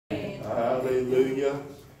Hallelujah.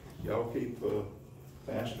 Y'all keep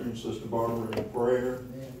Pastor and Sister Barbara in prayer,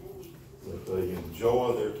 that they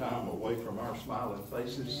enjoy their time away from our smiling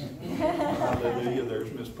faces. Hallelujah.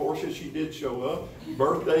 There's Miss Portia. She did show up.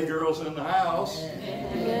 Birthday girls in the house.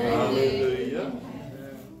 Hallelujah.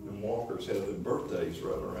 And Walkers have their birthdays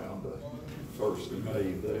right around the 1st of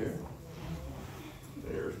May there.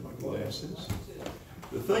 There's my glasses.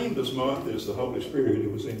 The theme this month is the Holy Spirit.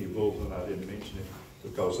 It was in your bulletin. I didn't mention it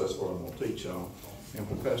because that's what I'm going to teach on. And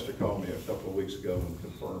when Pastor called me a couple of weeks ago and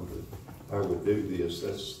confirmed that I would do this,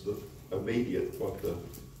 that's the immediate,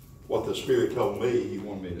 what the Spirit told me He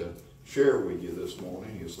wanted me to share with you this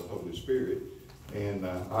morning is the Holy Spirit. And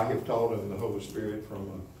I have taught in the Holy Spirit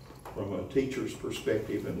from a teacher's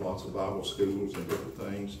perspective in lots of Bible schools and different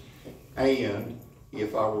things. And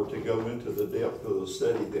if I were to go into the depth of the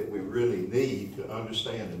study that we really need to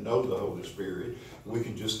understand and know the Holy Spirit, we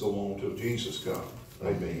could just go on till Jesus comes.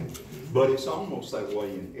 Amen. But it's almost that way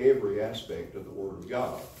in every aspect of the Word of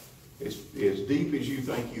God. As deep as you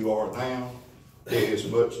think you are now, there is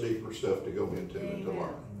much deeper stuff to go into and to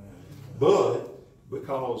learn. But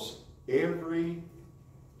because every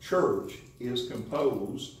church is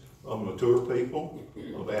composed of mature people,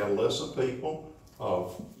 of adolescent people,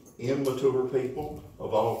 of immature people,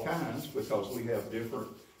 of all kinds, because we have different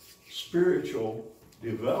spiritual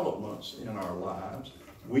developments in our lives,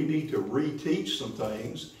 we need to reteach some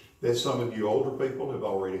things that some of you older people have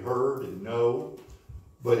already heard and know.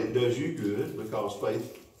 But it does you good because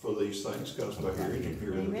faith for these things comes by hearing and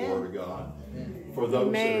hearing the Word of God. Amen. For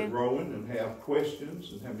those that are growing and have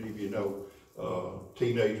questions, and how many of you know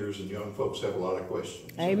teenagers and young folks have a lot of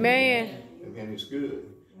questions? Amen. And it's good.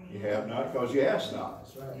 You have not because you ask not.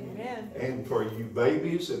 That's right. Amen. And for you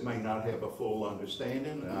babies that may not have a full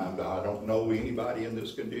understanding, and I don't know anybody in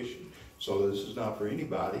this condition, so this is not for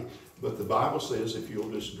anybody, but the Bible says if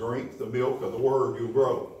you'll just drink the milk of the Word, you'll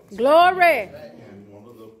grow. Glory. And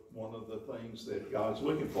one of the things that God's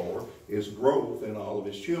looking for is growth in all of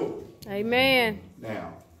His children. Amen.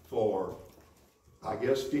 Now, for, I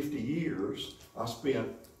guess, 50 years, I spent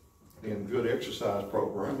in good exercise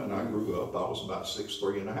program, and I grew up, I was about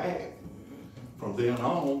 6'3½". From then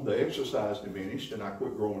on, the exercise diminished, and I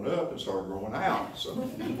quit growing up and started growing out. So,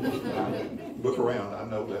 I look around, I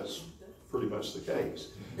know that's pretty much the case.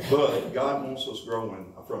 But God wants us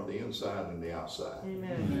growing from the inside and the outside.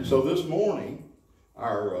 Amen. So this morning,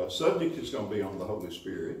 our subject is going to be on the Holy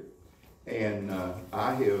Spirit. And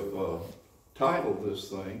I have titled this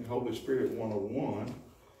thing, Holy Spirit 101,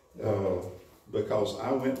 because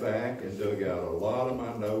I went back and dug out a lot of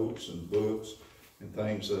my notes and books and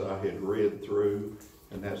things that I had read through.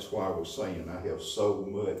 And that's why I was saying I have so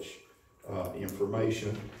much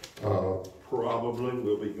information. Probably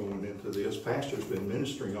we'll be going into this. Pastor's been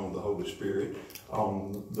ministering on the Holy Spirit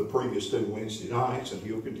on the previous 2 Wednesday nights, and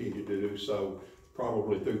he'll continue to do so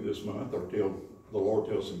probably through this month or till the Lord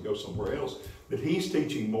tells him to go somewhere else. But he's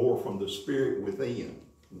teaching more from the Spirit within.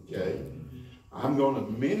 Okay? I'm going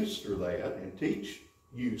to minister that and teach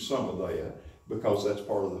you some of that because that's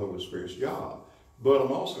part of the Holy Spirit's job. But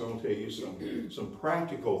I'm also going to tell you some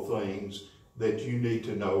practical things that you need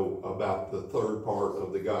to know about the third part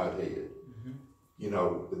of the Godhead. You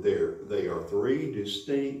know, they are 3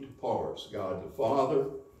 distinct parts. God the Father,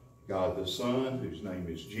 God the Son, whose name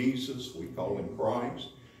is Jesus, we call him Christ,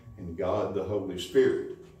 and God the Holy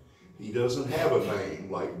Spirit. He doesn't have a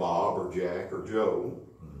name like Bob or Jack or Joe.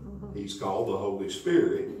 He's called the Holy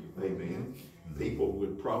Spirit. Amen. People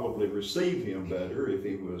would probably receive him better if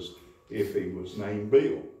he was named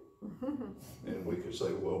Bill. And we could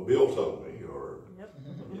say, well, Bill told me, or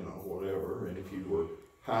you know, whatever. And if you were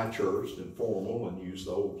high churched and formal and used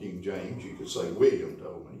the old King James, you could say William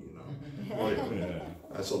told me, you know. Well,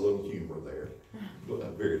 that's a little humor there, but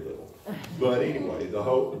very little. But anyway, the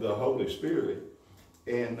Holy Spirit,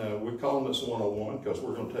 and we're calling this 101 because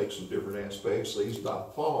we're going to take some different aspects. These by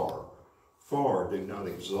far do not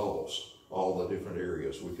exhaust all the different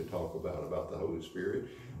areas we could talk about the Holy Spirit.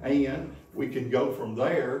 And we can go from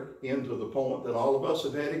there into the point that all of us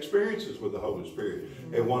have had experiences with the Holy Spirit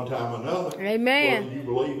at one time or another. Amen. Whether you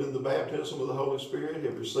believe in the baptism of the Holy Spirit,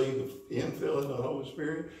 have received the infilling of the Holy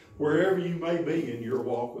Spirit, wherever you may be in your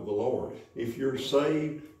walk with the Lord, if you're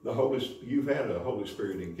saved, you've had a Holy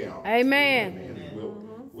Spirit encounter. Amen.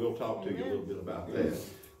 And we'll talk to you a little bit about that.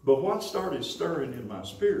 But what started stirring in my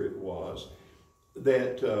spirit was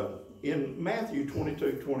that in Matthew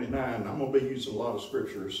 22:29, I'm going to be using a lot of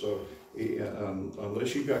scriptures, so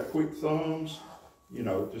unless you got quick thumbs, you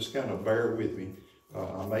know, just kind of bear with me.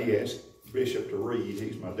 I may ask Bishop to read.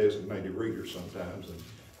 He's my designated reader sometimes.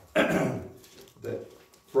 And that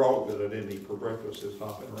frog that I didn't eat for breakfast is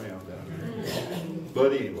hopping around down here.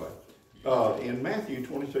 But anyway, in Matthew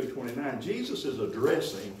 22:29, Jesus is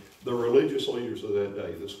addressing the religious leaders of that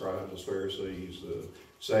day, the scribes, the Pharisees, the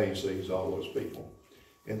Sadducees, all those people.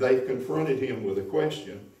 And they've confronted him with a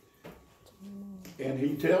question. And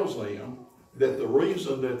he tells them that the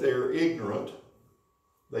reason that they're ignorant,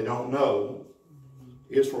 they don't know,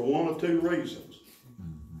 is for one of two reasons.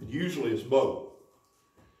 And usually it's both.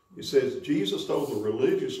 It says, Jesus told the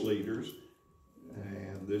religious leaders,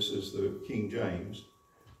 and this is the King James,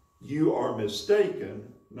 you are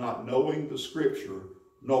mistaken not knowing the scripture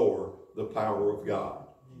nor the power of God.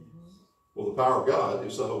 Well, the power of God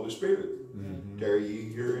is the Holy Spirit. Tarry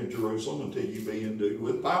ye here in Jerusalem until you be endued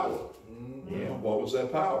with power. And what was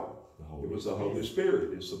that power? It was the Holy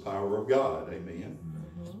Spirit. It's the power of God. Amen.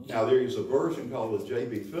 Now there is a version called the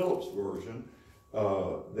J.B. Phillips version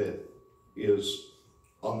that is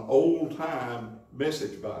an old-time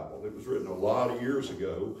Message Bible. It was written a lot of years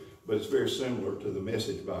ago, but it's very similar to the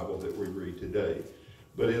Message Bible that we read today.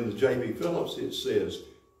 But in the J.B. Phillips, it says,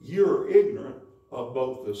 you're ignorant of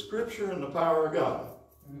both the Scripture and the power of God.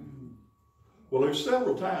 Well, there's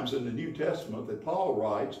several times in the New Testament that Paul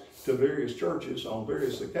writes to various churches on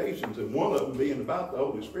various occasions, and one of them being about the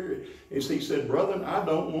Holy Spirit, is he said, brethren, I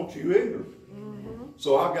don't want you ignorant.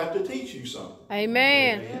 So I've got to teach you something.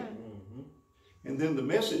 Amen. Amen. And then the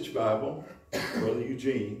Message Bible, Brother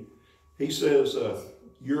Eugene, he says,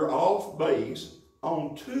 you're off base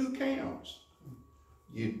on two counts.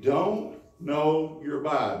 You don't know your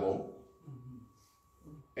Bible,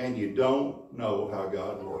 and you don't know how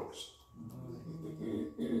God works.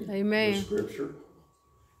 Amen. The Scripture.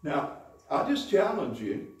 Now, I just challenge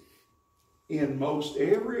you, in most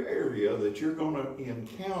every area that you're going to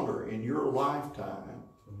encounter in your lifetime,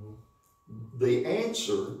 the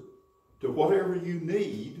answer to whatever you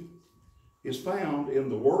need is found in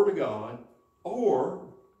the Word of God or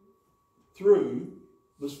through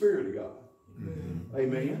the Spirit of God.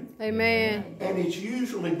 Amen? Amen. And it's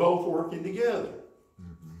usually both working together.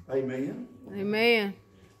 Amen? Amen.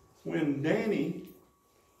 When Danny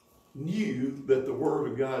knew that the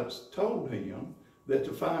Word of God told him that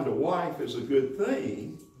to find a wife is a good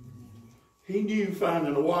thing, he knew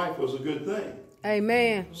finding a wife was a good thing.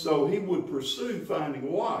 Amen. So he would pursue finding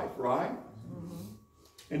a wife, right?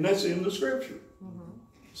 And that's in the Scripture.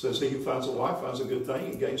 It says he who finds a wife finds a good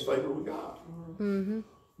thing and gains favor with God.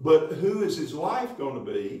 But who is his wife going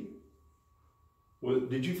to be? Well,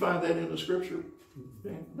 did you find that in the Scripture?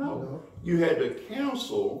 No. You had to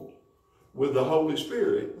counsel with the Holy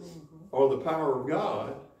Spirit or the power of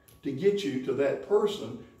God to get you to that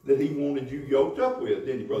person that he wanted you yoked up with,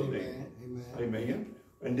 didn't he, Brother Dan? Amen.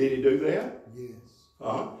 And did he do that? Yes.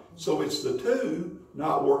 So it's the two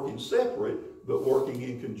not working separate, but working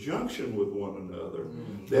in conjunction with one another.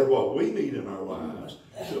 That what we need in our lives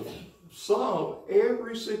to solve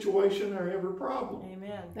every situation or every problem.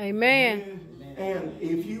 Amen. Amen. And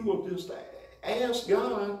if you will just ask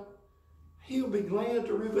God, he'll be glad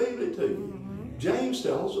to reveal it to you. James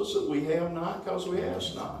tells us that we have not because we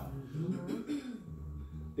ask not.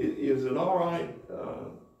 Is it all right?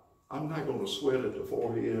 I'm not going to sweat at the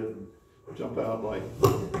forehead and jump out like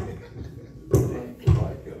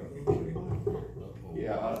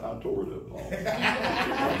yeah, I tore it up, Paul.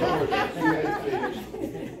 I tore it up. You had it fixed.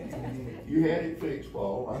 You had it fixed,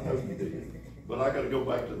 Paul. I know you did. But I got to go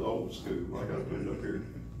back to the old school. I got to put it up here.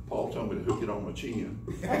 Paul told me to hook it on my chin.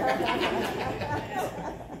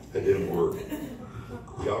 That didn't work.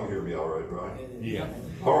 Y'all can hear me all right, right? Yeah.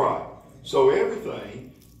 All right. So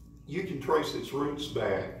everything, you can trace its roots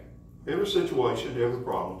back. Every situation, every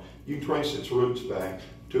problem, you can trace its roots back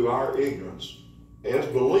to our ignorance as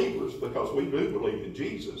believers, because we do believe in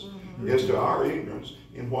Jesus, as to our ignorance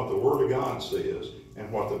in what the Word of God says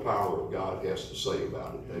and what the power of God has to say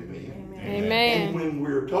about it. Amen. Amen. And when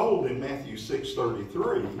we're told in Matthew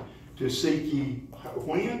 6:33 to seek ye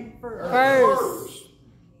when? First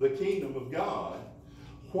the kingdom of God.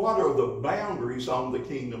 What are the boundaries on the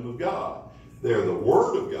kingdom of God? They're the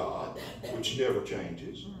Word of God, which never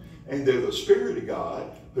changes, and they're the Spirit of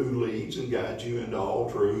God, who leads and guides you into all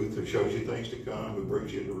truth, who shows you things to come, who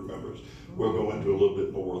brings you to remembrance. We'll go into a little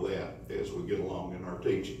bit more of that as we get along in our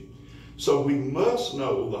teaching. So we must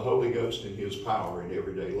know the Holy Ghost and His power in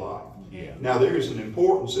everyday life. Yeah. Now there is an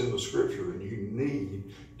importance in the Scripture, and you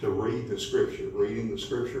need to read the Scripture. Reading the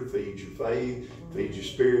Scripture feeds your faith, feeds your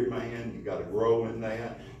spirit, man. You've got to grow in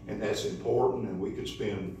that, and that's important, and we could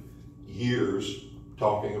spend years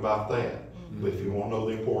talking about that. But if you want to know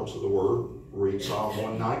the importance of the Word, read Psalm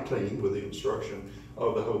 119 with the instruction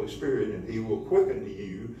of the Holy Spirit, and He will quicken to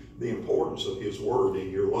you the importance of His Word in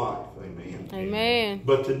your life. Amen. Amen.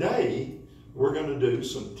 But today, we're going to do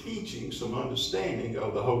some teaching, some understanding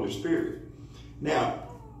of the Holy Spirit. Now,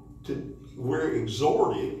 we're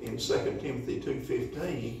exhorted in 2 Timothy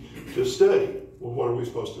 2:15 to study. Well, what are we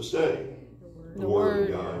supposed to study? The Word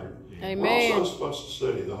of God. Amen. We're also supposed to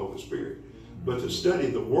study the Holy Spirit. But to study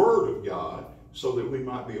the Word of God so that we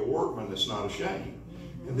might be a workman that's not ashamed.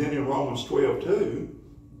 And then in Romans 12:2,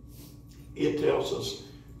 it tells us,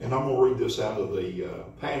 and I'm going to read this out of the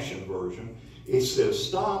Passion Version. It says,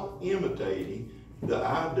 stop imitating the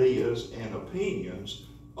ideas and opinions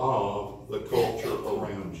of the culture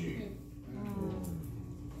around you.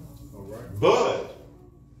 All right. But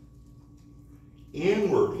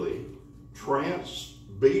inwardly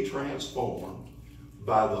be transformed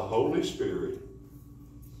by the Holy Spirit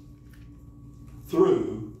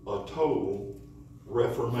through a total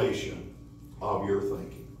reformation of your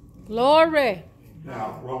thinking. Glory.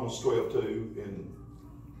 Now, Romans 12:2 in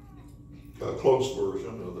a close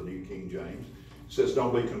version of the New King James says,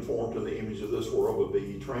 don't be conformed to the image of this world, but be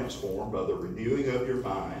ye transformed by the renewing of your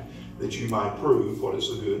mind, that you might prove what is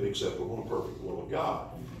the good and acceptable and perfect will of God.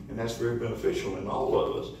 And that's very beneficial in all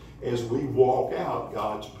of us. As we walk out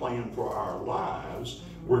God's plan for our lives,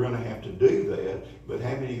 we're going to have to do that. But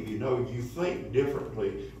how many of you know you think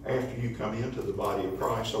differently after you come into the body of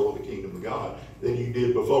Christ or the kingdom of God than you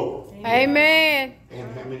did before? Amen.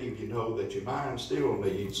 And how many of you know that your mind still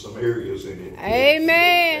needs some areas in it?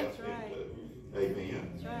 Amen. That's right.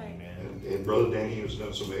 Amen. That's right. And Brother Danny has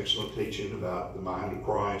done some excellent teaching about the mind of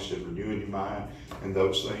Christ and renewing your mind and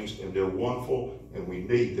those things. And they're wonderful, and we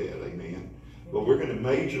need that. Amen. But we're going to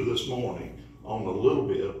major this morning on a little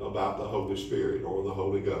bit about the Holy Spirit or the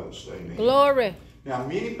Holy Ghost. Amen. Glory. Now,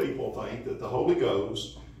 many people think that the Holy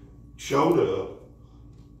Ghost showed up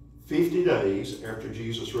 50 days after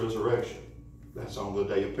Jesus' resurrection. That's on the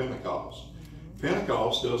day of Pentecost.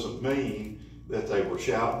 Pentecost doesn't mean that they were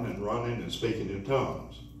shouting and running and speaking in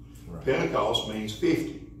tongues. Right. Pentecost means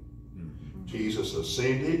 50. Jesus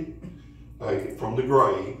ascended from the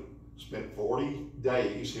grave, spent 40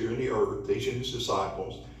 days here in the earth teaching his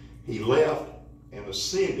disciples. He left and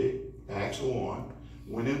ascended, Acts 1,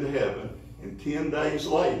 went into heaven, and 10 days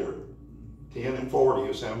later, 10 and 40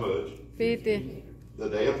 is how much? 50. The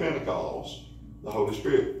day of Pentecost, the Holy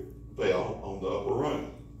Spirit fell on the upper room.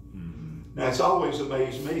 Now, it's always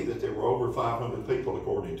amazed me that there were over 500 people,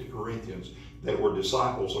 according to Corinthians, that were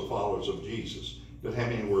disciples or followers of Jesus. But how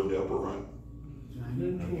many were in the upper room?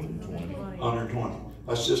 120.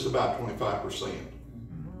 That's just about 25%.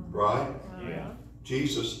 Right? Yeah.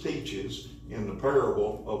 Jesus teaches in the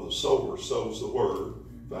parable of the sower sows the word,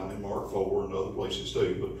 found in Mark 4 and other places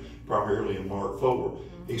too, but primarily in Mark 4.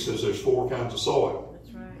 He says there's 4 kinds of soil.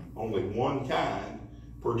 That's right. Only one kind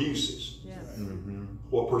produces. Yes.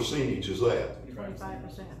 What percentage is that?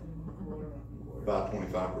 25%. About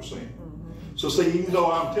 25%. So see, even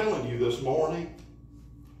though I'm telling you this morning,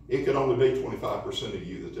 it could only be 25% of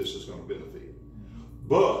you that this is going to benefit.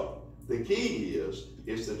 But the key is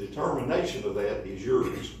the determination of that is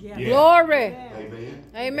yours. Yeah. Glory. Amen.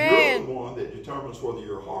 Amen. You're the one that determines whether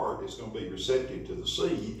your heart is going to be receptive to the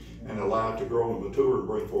seed and allow it to grow and mature and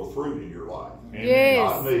bring forth fruit in your life. Yes.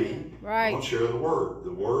 Not me. Right. I'm going to share the word.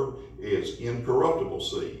 The word is incorruptible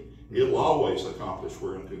seed. It'll always accomplish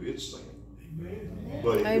whereunto it's sent.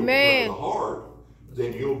 But if you prepare the heart,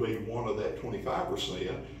 then you'll be one of that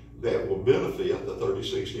 25% that will benefit the 30,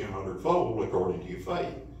 60, and 100-fold according to your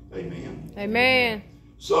faith. Amen. Amen.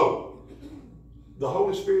 So, the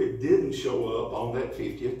Holy Spirit didn't show up on that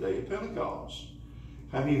 50th day of Pentecost.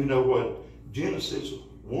 How many of you know what Genesis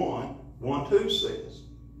 1:2 says?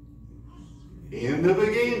 In the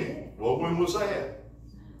beginning. Well, when was that?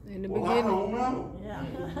 In the Well, beginning. I don't know. Yeah.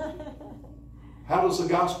 How does the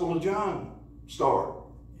Gospel of John start?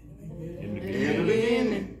 In the In the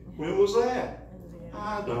beginning. When was that?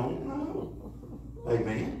 I don't know.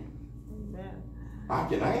 Amen. I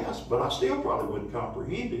can ask, but I still probably wouldn't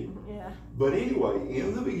comprehend it. Yeah. But anyway,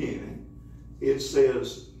 in the beginning, it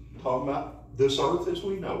says, talking about this earth as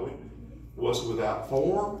we know it, was without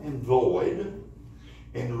form and void.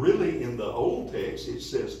 And really in the old text, it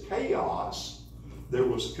says chaos. There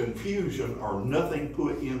was confusion or nothing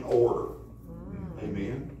put in order.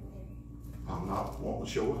 Amen. I'm not wanting to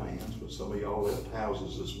show hands, but some of y'all left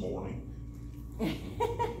houses this morning.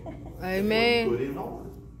 Amen. Put in order.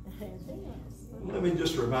 Let me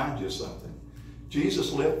just remind you something.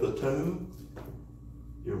 Jesus left the tomb.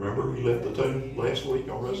 You remember he left the tomb last week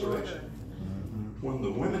on resurrection? When the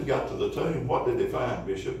women got to the tomb, what did they find,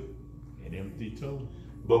 Bishop? An empty tomb.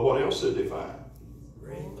 But what else did they find?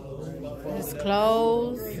 His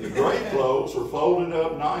clothes. The grave clothes were folded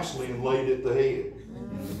up nicely and laid at the head.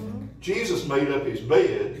 Jesus made up his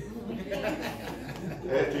bed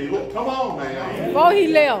after he left. Come on now. Before he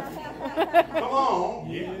left. Come on.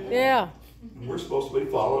 Yeah. We're supposed to be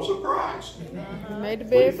followers of Christ. He made the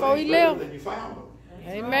bed before he left. Then you found them.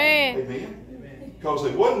 Amen. Amen. Because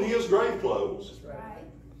it wasn't his grave clothes.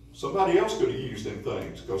 Somebody else could have used them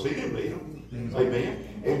things because he didn't need them.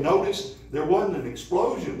 Amen. And notice there wasn't an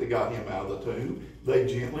explosion that got him out of the tomb. They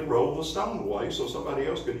gently rolled the stone away so somebody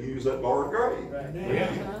else could use that borrowed grave.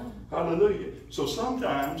 Amen. Hallelujah. So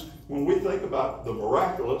sometimes when we think about the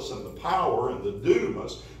miraculous and the power and the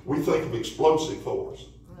dunamis, we think of explosive force.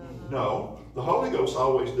 No, the Holy Ghost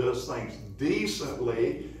always does things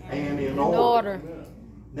decently and in order.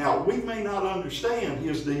 Now, we may not understand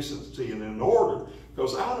his decency and in order,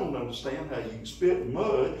 because I don't understand how you can spit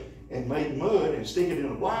mud and make mud and stick it in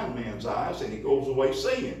a blind man's eyes and he goes away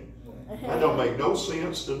seeing. That don't make no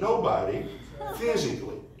sense to nobody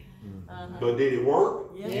physically. But did it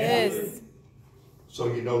work? Yes.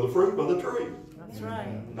 So you know the fruit by the tree. That's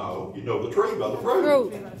right. No, you know the tree by the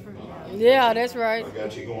fruit. Yeah, that's right. I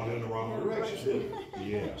got you going in the wrong direction, didn't I?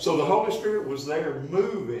 Yeah. So the Holy Spirit was there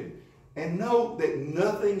moving. And note that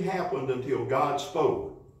nothing happened until God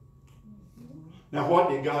spoke. Now, what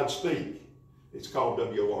did God speak? It's called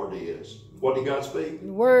W-O-R-D-S. What did God speak?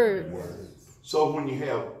 Word. So when you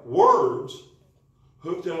have words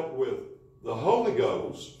hooked up with the Holy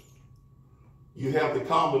Ghost, you have the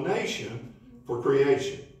combination for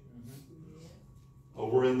creation.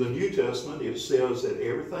 Over in the New Testament, it says that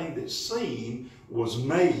everything that's seen was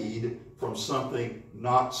made from something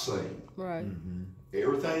not seen. Right.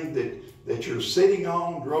 Everything that you're sitting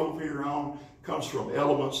on, drove here on, comes from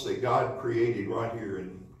elements that God created right here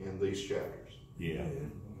in these chapters. Yeah.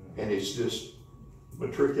 And it's just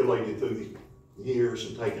matriculated through the years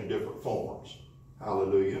and taken different forms.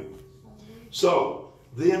 Hallelujah. So,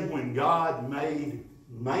 then when God made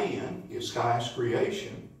man, his highest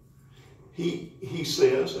creation, he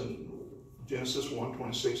says in Genesis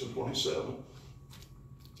 1:26 and 27,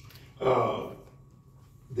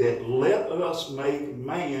 that let us make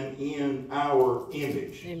man in our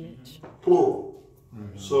image. Plural.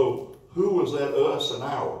 So who was that us and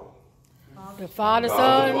our? The Father, God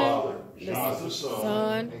Son, the Father, God the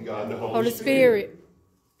Son, and God the Holy Spirit.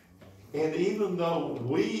 And even though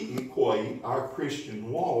we equate our Christian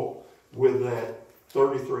walk with that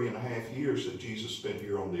 33 and a half years that Jesus spent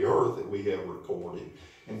here on the earth that we have recorded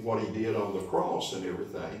and what he did on the cross and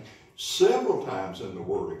everything, several times in the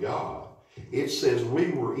Word of God, it says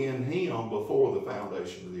we were in him before the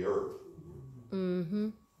foundation of the earth. Mm-hmm.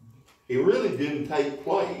 It really didn't take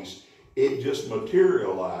place. It just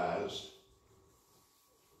materialized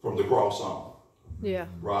from the cross on. Yeah.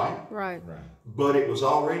 Right? Right. But it was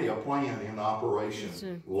already a plan in operation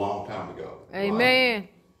a long time ago. Amen.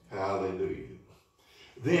 Right? Hallelujah.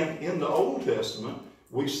 Then in the Old Testament,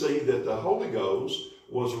 we see that the Holy Ghost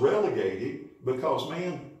was relegated because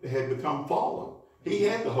man had become fallen. He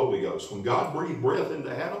had the Holy Ghost. When God breathed breath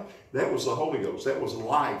into Adam, that was the Holy Ghost. That was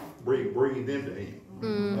life breathed into him.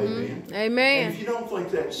 Amen. Amen. And if you don't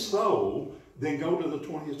think that's so, then go to the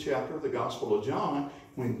 20th chapter of the Gospel of John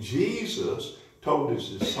when Jesus told his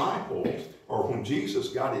disciples, or when Jesus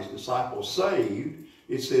got his disciples saved,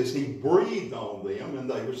 it says he breathed on them and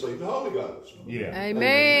they received the Holy Ghost. Yeah.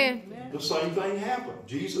 Amen. The same thing happened.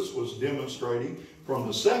 Jesus was demonstrating from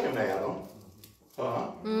the second Adam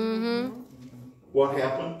what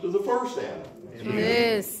happened to the first Adam. Amen.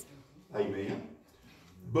 Yes. Amen.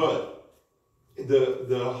 But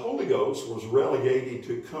the Holy Ghost was relegated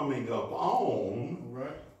to coming up on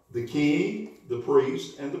the king, the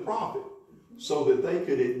priest, and the prophet so that they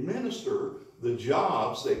could administer the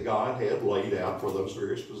jobs that God had laid out for those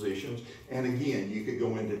various positions. And again, you could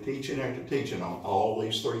go into teaching after teaching on all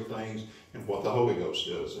these three things and what the Holy Ghost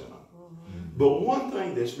does in them. But one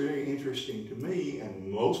thing that's very interesting to me,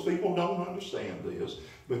 and most people don't understand this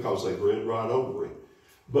because they've read right over it,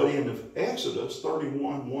 but in Exodus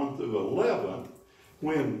 31, 1 through 11,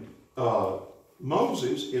 when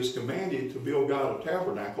Moses is commanded to build God a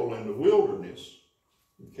tabernacle in the wilderness,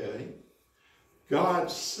 okay,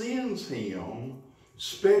 God sends him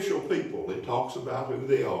special people. It talks about who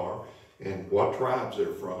they are and what tribes they're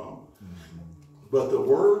from. But the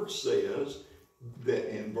word says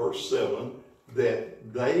that in verse 7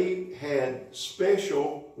 that they had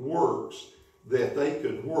special works that they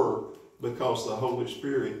could work because the Holy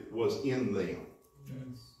Spirit was in them.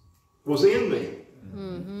 Was in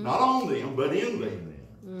them. Not on them, but in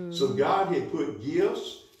them. So God had put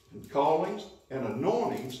gifts and callings and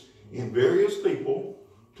anointings in various people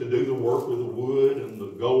to do the work with the wood and the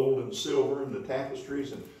gold and silver and the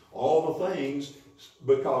tapestries and all the things,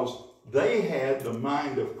 because they had the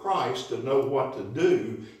mind of Christ to know what to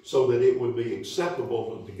do so that it would be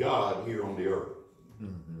acceptable to God here on the earth.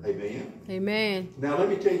 Mm-hmm. Amen? Amen. Now let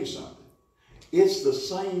me tell you something. It's the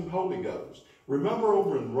same Holy Ghost. Remember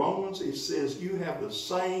over in Romans, it says you have the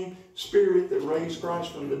same Spirit that raised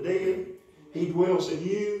Christ from the dead. He dwells in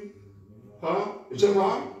you. Huh? Is that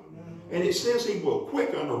right? And it says he will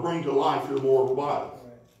quicken or bring to life your mortal body.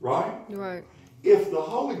 Right? Right. If the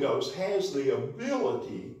Holy Ghost has the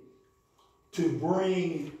ability to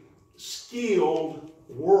bring skilled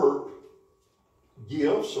work,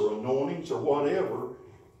 gifts or anointings or whatever,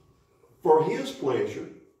 for his pleasure,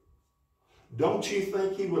 don't you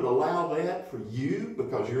think he would allow that for you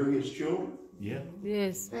because you're his children? Yeah.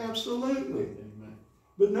 Yes. Absolutely.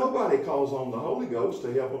 But nobody calls on the Holy Ghost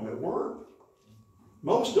to help them at work.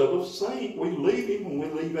 Most of us think we leave him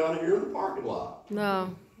when we leave out of here in the parking lot.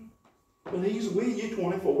 No. But he's with you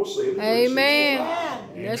 24/7. Amen.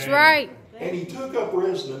 That's right. And he took up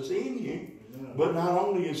residence in you. But not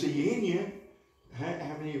only is he in you,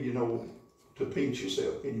 how many of you know to pinch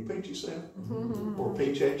yourself? Can you pinch yourself? Or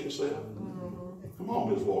pinch at yourself? Come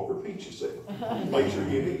on, Ms. Walker, pinch yourself. Make sure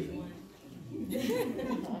you heal.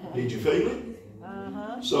 Did you feel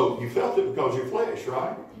it? So you felt it because of your flesh,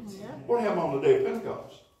 right? What happened on the day of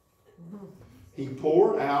Pentecost? He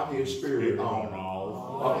poured out his Spirit on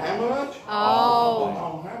all. On how much? All.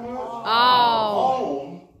 On how much? All.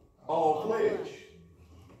 On all flesh.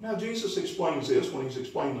 Now Jesus explains this when he's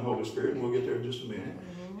explaining the Holy Spirit, and we'll get there in just a minute.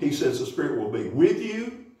 He says the Spirit will be with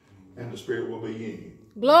you, and the Spirit will be in you.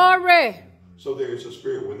 Glory. So there's a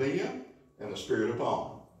Spirit within and a Spirit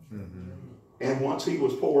upon. And once he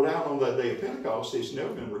was poured out on that day of Pentecost, it's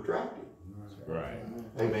never been retracted. Right.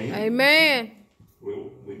 Amen. Amen.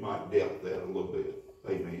 We might doubt that a little bit.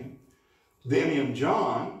 Amen. Then in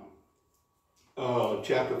John,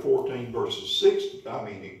 chapter 14, verses 6,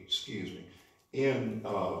 in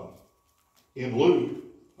Luke,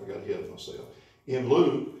 I got ahead of myself. In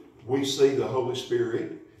Luke, we see the Holy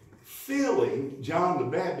Spirit filling John the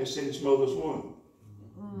Baptist in his mother's womb.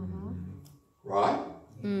 Right?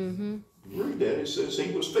 Mm-hmm. You read that, it says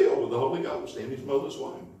he was filled with the Holy Ghost in his mother's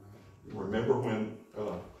womb. Remember when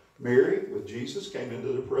Mary with Jesus came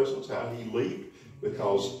into the presence, how he leaped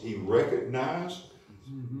because he recognized.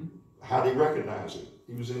 How did he recognize it?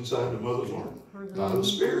 He was inside the mother's womb. By the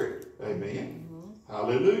Spirit. Amen.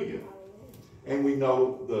 Hallelujah. And we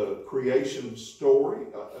know the creation story.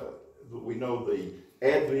 We know the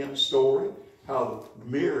Advent story. How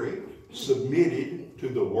Mary submitted to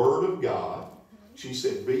the Word of God. She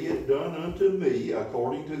said, "Be it done unto me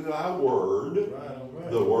according to thy word."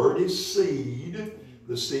 Right. The word is seed.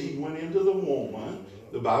 The seed went into the woman.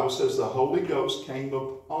 The Bible says the Holy Ghost came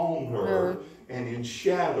upon her and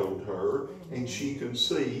enshadowed her, and she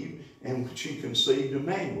conceived,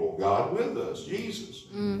 Emmanuel, God with us, Jesus.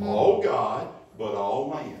 All God, but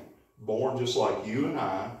all man. Born just like you and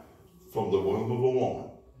I from the womb of a woman.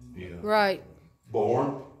 Yeah. Right.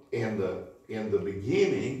 Born in the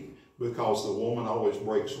beginning, because the woman always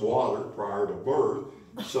breaks water prior to birth.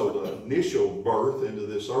 So the initial birth into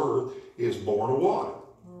this earth is born of water.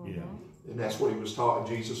 Yeah. And that's what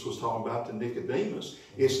Jesus was talking about to Nicodemus.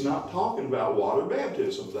 It's not talking about water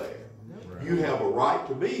baptism there. Right. You have a right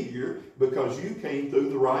to be here because you came through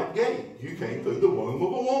the right gate. You came through the womb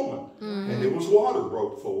of a woman. And it was water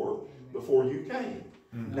broke forth before you came.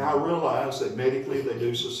 Now I realize that medically they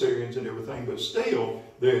do cesareans and everything, but still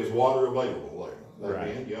there is water available there.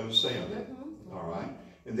 Amen. Right. You understand that? All right.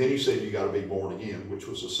 And then he said you got to be born again, which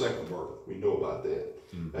was the second birth. We know about that.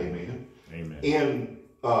 Amen. Amen. In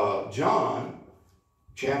John,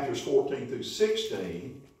 chapters 14 through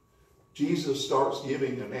 16, Jesus starts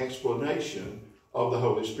giving an explanation of the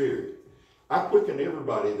Holy Spirit. I quicken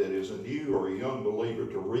everybody that is a new or a young believer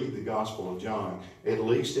to read the Gospel of John, at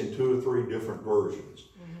least in 2 or 3 different versions.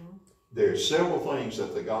 There are several things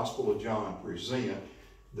that the Gospel of John present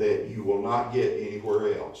that you will not get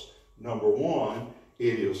anywhere else. Number one,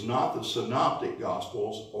 it is not the synoptic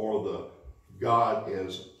Gospels or the God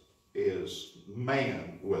as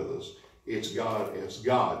man with us. It's God as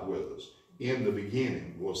God with us. In the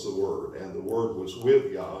beginning was the Word, and the Word was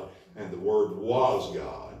with God, and the Word was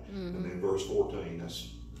God. And then verse 14, that's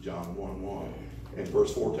John 1:1. And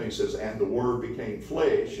verse 14 says, "And the Word became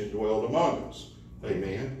flesh and dwelled among us."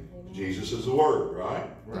 Amen. Jesus is the Word, right?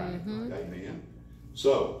 Right. Amen.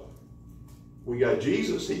 So, we got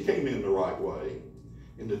Jesus. He came in the right way.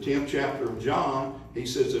 In the 10th chapter of John, he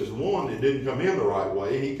says there's one that didn't come in the right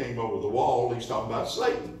way. He came over the wall. He's talking about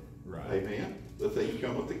Satan. Right. Amen. The thief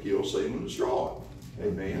cometh to kill, steal, and destroy.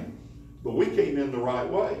 Amen. But we came in the right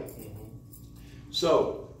way.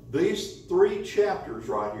 So these 3 chapters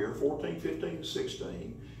right here, 14, 15, and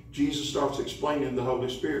 16, Jesus starts explaining the Holy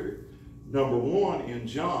Spirit. Number 1, in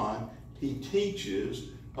John, he teaches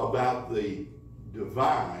about the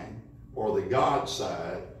divine or the God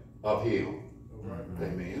side of him.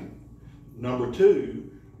 Amen. Number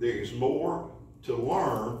 2, there is more to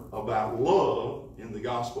learn about love in the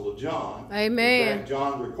Gospel of John. Amen. In fact,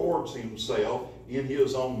 John records himself in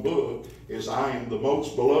his own book as I am the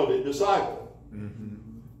most beloved disciple.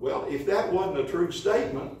 Well, if that wasn't a true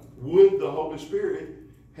statement, would the Holy Spirit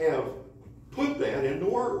have put that in the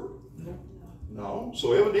Word? No.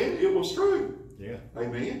 So evidently it was true. Yeah.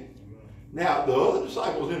 Amen. Now, the other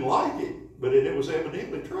disciples didn't like it, but it was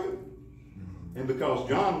evidently true. And because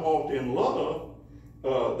John walked in love,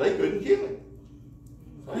 they couldn't kill him.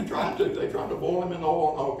 They tried to. They tried to boil him in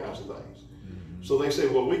oil and all kinds of things. So they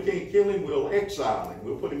said, well, we can't kill him. We'll exile him.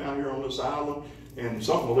 We'll put him out here on this island, and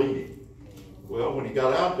something will eat him. Well, when he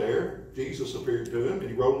got out there, Jesus appeared to him, and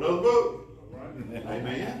he wrote another book.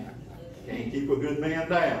 Amen. Can't keep a good man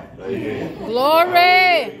down. Amen.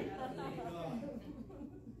 Glory.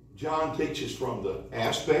 John teaches from the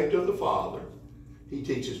aspect of the Father. He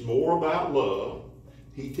teaches more about love.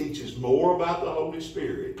 He teaches more about the Holy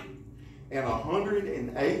Spirit. And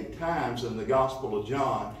 108 times in the Gospel of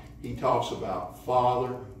John, he talks about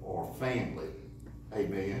father or family.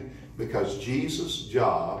 Amen. Because Jesus'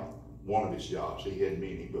 job, one of his jobs, he had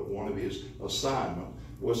many, but one of his assignments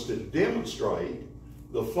was to demonstrate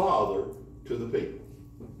the Father to the people.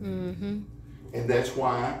 And that's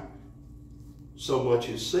why so much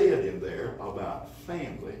is said in there about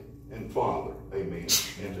family and Father. Amen.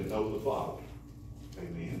 And to know the Father.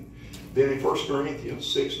 Amen. Then in 1 Corinthians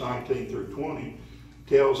 6:19 through 20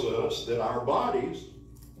 tells us that our bodies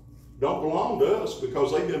don't belong to us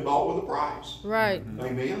because they've been bought with a price. Right.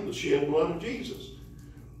 Amen. The shed blood of Jesus.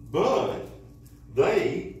 But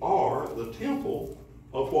they are the temple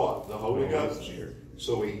of what? The Holy Ghost.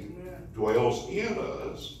 So he dwells in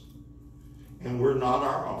us, and we're not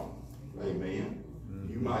our own. Amen.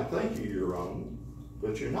 You might think you're your own,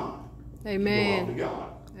 but you're not. Amen. You belong to God.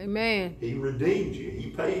 Amen. He redeemed you. He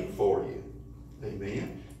paid for you.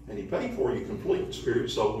 Amen. And he paid for you complete spirit,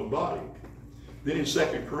 soul, and body. Then in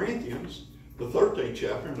 2 Corinthians, the 13th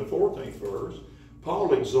chapter and the 14th verse,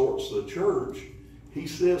 Paul exhorts the church. He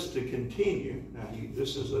says to continue. Now,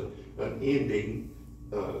 this is an ending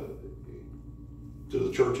to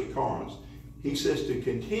the church at Corinth. He says to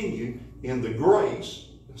continue in the grace,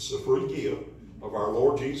 it's the free gift of our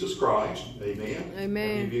Lord Jesus Christ. Amen.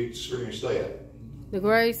 Amen. Have you experienced that? The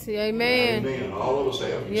grace. Amen. Amen. All of us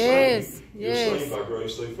have. You're Yes. saved. Yes. You're saved by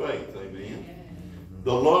grace through faith. Amen.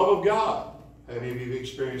 The love of God. Have any of you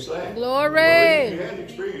experienced that? Glory. Well, if you hadn't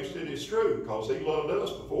experienced it, it's true, because he loved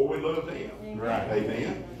us before we loved him. Right.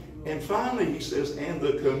 Amen. And finally, he says, and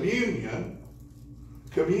the communion,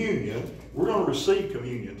 we're going to receive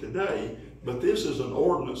communion today, but this is an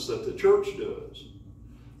ordinance that the church does.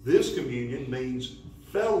 This communion means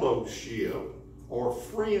fellowship or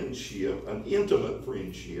friendship, an intimate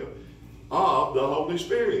friendship of the Holy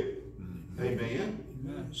Spirit. Amen.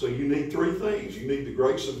 So you need 3 things. You need the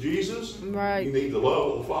grace of Jesus, Right. you need the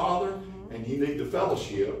love of the Father, and you need the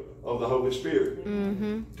fellowship of the Holy Spirit.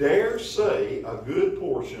 Dare say a good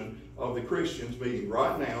portion of the Christians meeting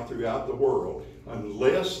right now throughout the world,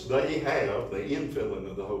 unless they have the infilling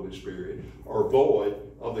of the Holy Spirit, are void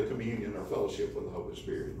of the communion or fellowship with the Holy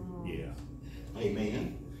Spirit. Yeah.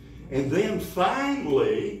 Amen. And then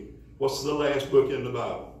finally, what's the last book in the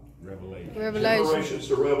Bible? Revelation. Revelation. Generations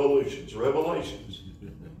to Revelations. Revelations.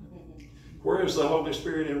 Where is the Holy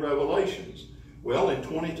Spirit in Revelations? Well, in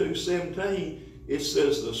 22:17, it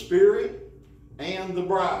says the Spirit and the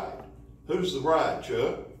bride. Who's the bride,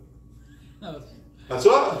 Chuck? That's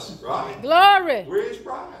us, right? Glory. We're his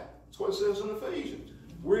bride. That's what it says in Ephesians.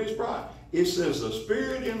 We're his bride. It says the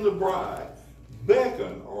Spirit and the bride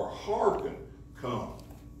beckon or hearken, come.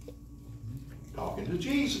 Talking to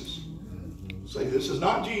Jesus. Say, this is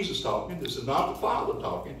not Jesus talking. This is not the Father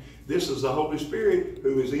talking. This is the Holy Spirit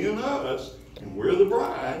who is in us, and we're the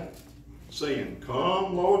bride, saying,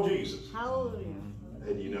 come, Lord Jesus. Hallelujah.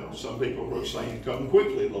 And you know, some people are saying, come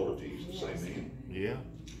quickly, Lord Jesus. Yes. Amen. Yeah.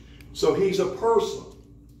 So he's a person,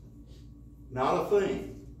 not a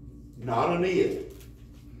thing, not an it.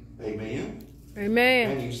 Amen.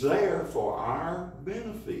 Amen. And he's there for our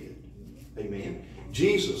benefit. Amen.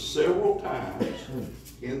 Jesus several times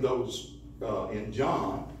in those in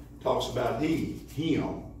John talks about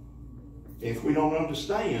him. If we don't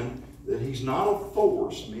understand that he's not a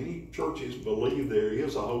force, many churches believe there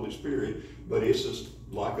is a Holy Spirit, but it's just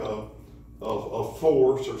like a of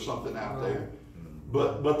force or something out there.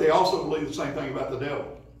 But they also believe the same thing about the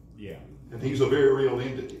devil. Yeah. And he's a very real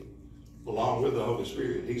entity. Along with the Holy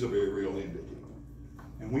Spirit, he's a very real entity.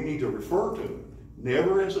 And we need to refer to him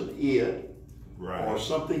never as an it or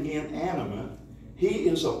something inanimate. He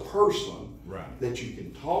is a person that you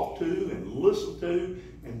can talk to and listen to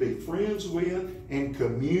and be friends with and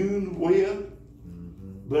commune with.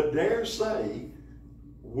 But dare say,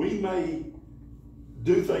 we may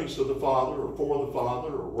do things to the Father or for the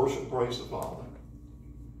Father or worship and praise the Father.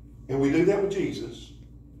 And we do that with Jesus.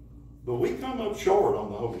 But we come up short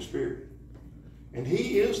on the Holy Spirit. And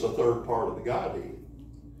he is the third part of the Godhead.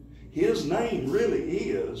 His name really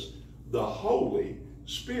is the Holy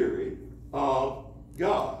Spirit of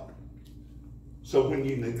God. So when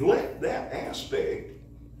you neglect that aspect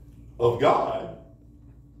of God,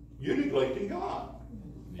 you're neglecting God.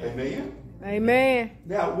 Amen? Amen.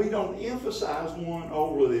 Now, we don't emphasize one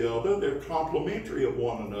over the other. They're complementary of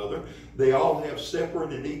one another. They all have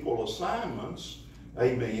separate and equal assignments.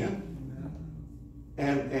 Amen.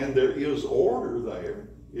 And there is order there.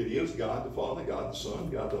 It is God the Father, God the Son,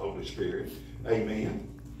 God the Holy Spirit. Amen.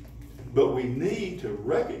 But we need to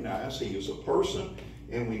recognize he is a person,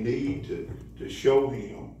 and we need to show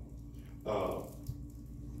him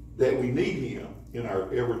that we need him in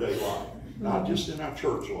our everyday life. Not just in our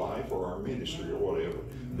church life or our ministry or whatever,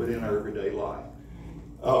 but in our everyday life.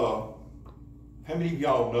 How many of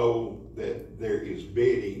y'all know that there is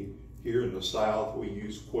bedding here in the South? We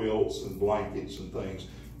use quilts and blankets and things,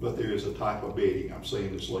 but there is a type of bedding. I'm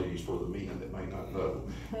saying this, ladies, for the men that may not know.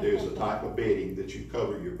 There's a type of bedding that you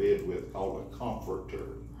cover your bed with called a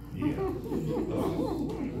comforter. Yeah.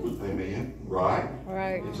 Amen. Right?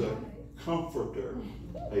 Right. It's a comforter.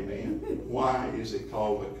 Amen. Why is it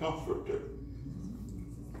called a comforter?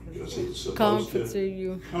 Because it's supposed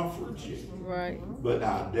to comfort you. Right. But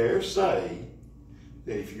I dare say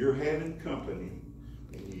that if you're having company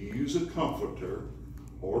and you use a comforter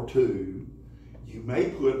or two, you may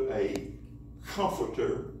put a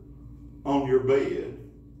comforter on your bed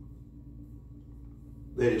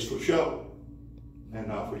that is for show and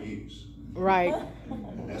not for use. Right.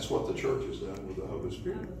 And that's what the church has done with the Holy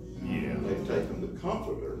Spirit. Yeah. They've taken the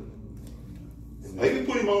comforter and maybe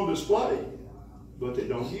put him on display, but they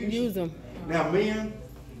don't use him. Now, men,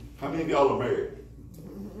 how many of y'all are married?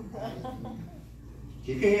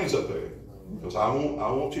 Keep your hands up there, because I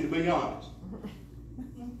want you to be honest.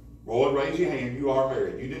 Roy, raise your hand. You are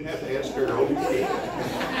married. You didn't have to ask Carol. You did.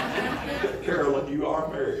 Carolyn, you are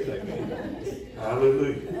married. Amen.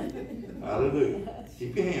 Hallelujah. Hallelujah.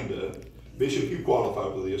 Keep your hand up. Bishop, you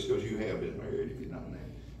qualify for this because you have been married if you're not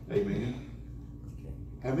married. Amen.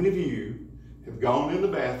 How many of you have gone in the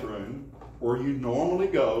bathroom where you normally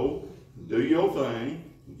go, do your thing,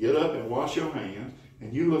 get up and wash your hands,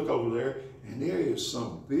 and you look over there, and there is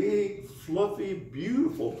some big, fluffy,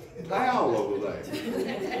 beautiful towel over there?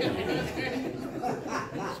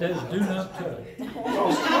 Says do not touch.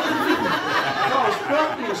 Because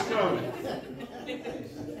company is coming.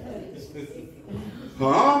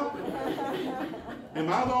 Huh? Am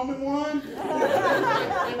I the only one?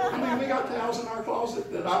 I mean, we got towels in our closet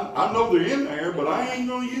that I know they're in there, but I ain't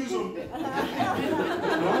going to use them.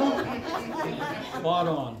 No? Spot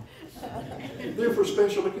on. They're for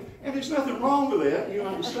special occasions. And there's nothing wrong with that, you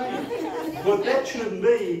understand. But that shouldn't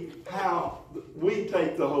be how we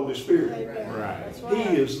take the Holy Spirit. Right. He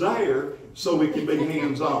is there so we can be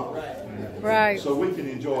hands-on. Right. So we can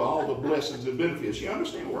enjoy all the blessings and benefits. You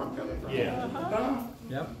understand where I'm coming from? Yeah.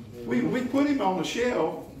 Yep. We put him on the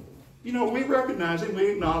shelf. You know, we recognize him,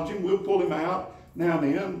 we acknowledge him, we'll pull him out now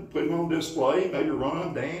and then, put him on display, maybe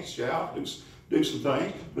run, dance, shout, do some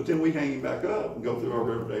things, but then we hang him back up and go through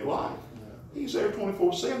our everyday life. He's there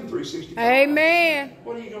 24/7, 365. Amen.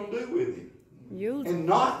 What are you going to do with him? Use And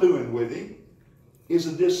not doing with him is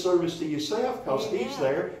a disservice to yourself, because he's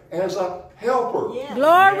there as a helper.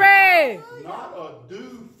 Glory. Not a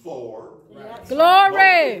do-for.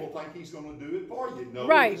 Glory. People think he's going to do it for you. No,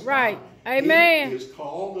 Right, he's right. not. Amen. He is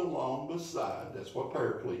called along beside. That's what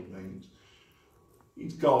paraclete means.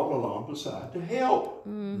 He's called along beside to help.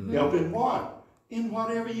 Help in what? In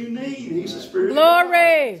whatever you need. He's the Spirit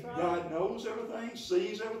Glory. of God. God knows everything,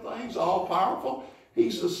 sees everything, is all powerful.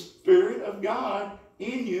 He's the Spirit of God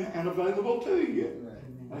in you and available to you.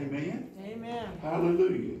 Amen. Amen.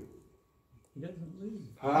 Hallelujah. He doesn't leave.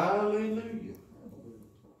 Hallelujah.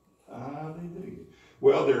 Hallelujah.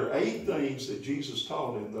 Well, there are 8 things that Jesus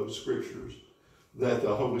taught in those scriptures that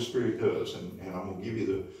the Holy Spirit does. And I'm going to give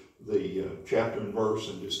you the chapter and verse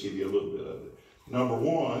and just give you a little bit of it. Number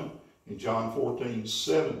 1, in John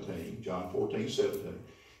 14:17,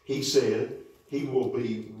 he said, He will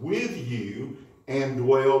be with you and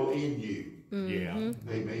dwell in you. Yeah.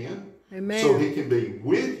 Amen? Amen. So he can be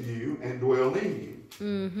with you and dwell in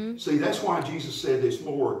you. See, that's why Jesus said it's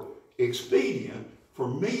more expedient for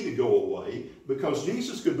me to go away, because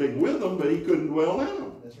Jesus could be with them, but he couldn't dwell in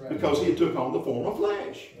them. That's right. Because he took on the form of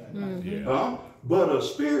flesh. Right. Yeah. But a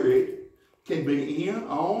spirit can be in,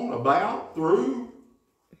 on, about, through.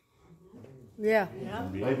 Yeah.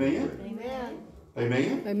 Amen? Amen.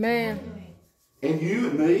 Amen? Amen. And you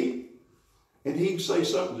and me, and he can say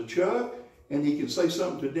something to Chuck, and he can say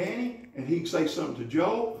something to Danny, and he can say something to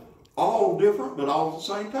Joe, all different, but all at the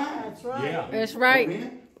same time. That's right. Yeah. That's right.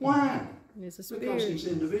 Amen? Why? It's a Because spirit. he's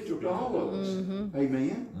individual to all of us.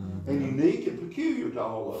 Amen? And unique and peculiar to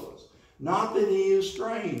all of us. Not that he is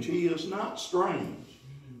strange. He is not strange.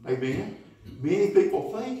 Amen? Many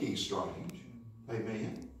people think he's strange.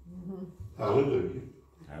 Amen? Hallelujah.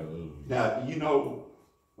 Hallelujah. Now, you know,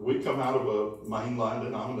 we come out of a mainline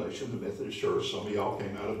denomination, the Methodist Church. Some of y'all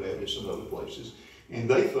came out of Baptists and other places. And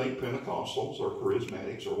they think Pentecostals or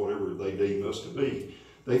charismatics or whatever they deem us to be,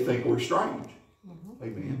 they think we're strange.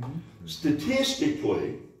 Amen.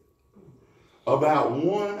 Statistically, about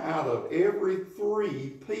 1 out of every 3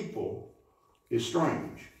 people is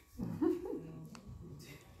strange.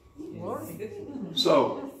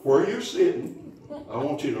 So, where you're sitting, I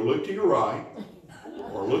want you to look to your right,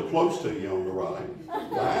 or look close to you on the right.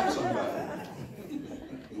 Find somebody.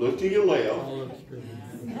 Look to your left. All of Scripture.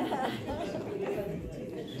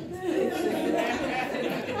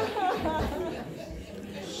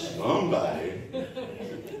 Somebody.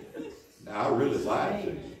 Now, I really lied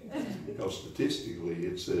to you, because statistically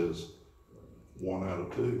it says 1 out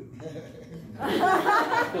of 2. 1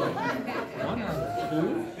 out of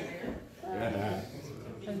 2?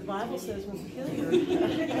 And the Bible says we're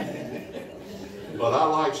peculiar. But I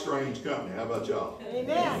like strange company. How about y'all?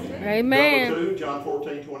 Amen. Amen. Number 2, John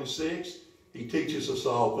 14:26. He teaches us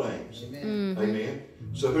all things. Amen.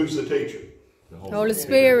 So who's the teacher? The Holy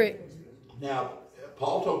Spirit. Now,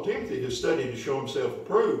 Paul told Timothy to study to show himself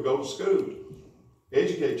approved. Go to school.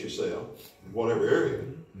 Educate yourself in whatever area.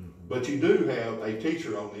 But you do have a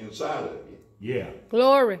teacher on the inside of you. Yeah.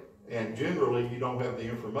 Glory. And generally, you don't have the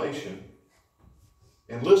information.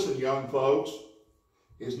 And listen, young folks,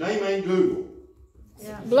 his name ain't Google.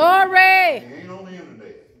 Yeah. Glory. He ain't on the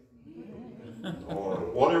internet. Or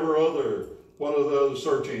whatever other, what are the other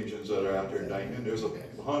search engines that are out there, Damon? There's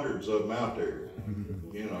hundreds of them out there.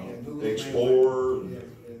 You know, Explorer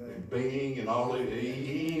and Bing and all that.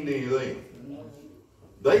 He ain't anything.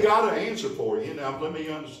 They got an answer for you. Now, let me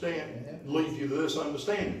lead you to this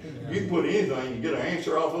understanding. You can put anything, you get an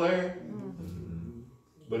answer off of there.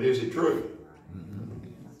 But is it true?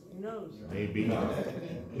 Who knows? Maybe.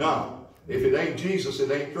 No. If it ain't Jesus,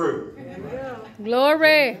 it ain't true. Yeah.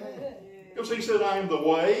 Glory. Because he said, I am the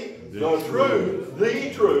way, the truth,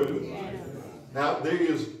 the truth. Now, there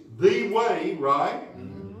is the way, right?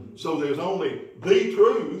 So there's only the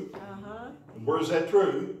truth. And where's that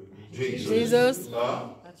truth? Jesus. Jesus.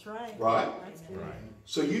 That's right. Right? That's good. Right.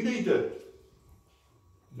 So you need to,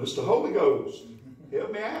 Mr. Holy Ghost,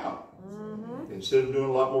 help me out. Instead of doing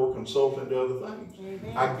a lot more consulting to other things.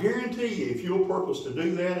 Amen. I guarantee you, if you'll purpose to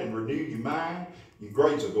do that and renew your mind, your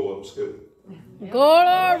grades will go up in school.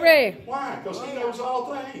 Glory. Why? Because he knows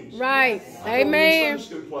all things. Right. I Amen. told in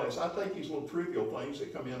Sunday school class, I take these little trivial things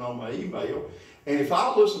that come in on my email, and if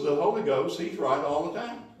I listen to the Holy Ghost, he's right all the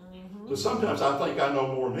time. So sometimes I think I know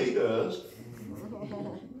more than he does.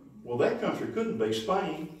 Well, that country couldn't be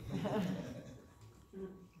Spain.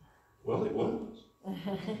 Well, it was.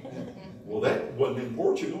 Well, that wasn't in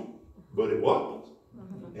Portugal, but it was.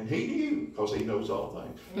 And he knew, because he knows all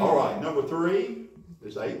things. All right, number 3,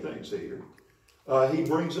 there's 8 things here. He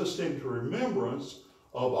brings us into remembrance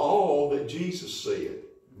of all that Jesus said.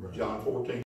 John 14.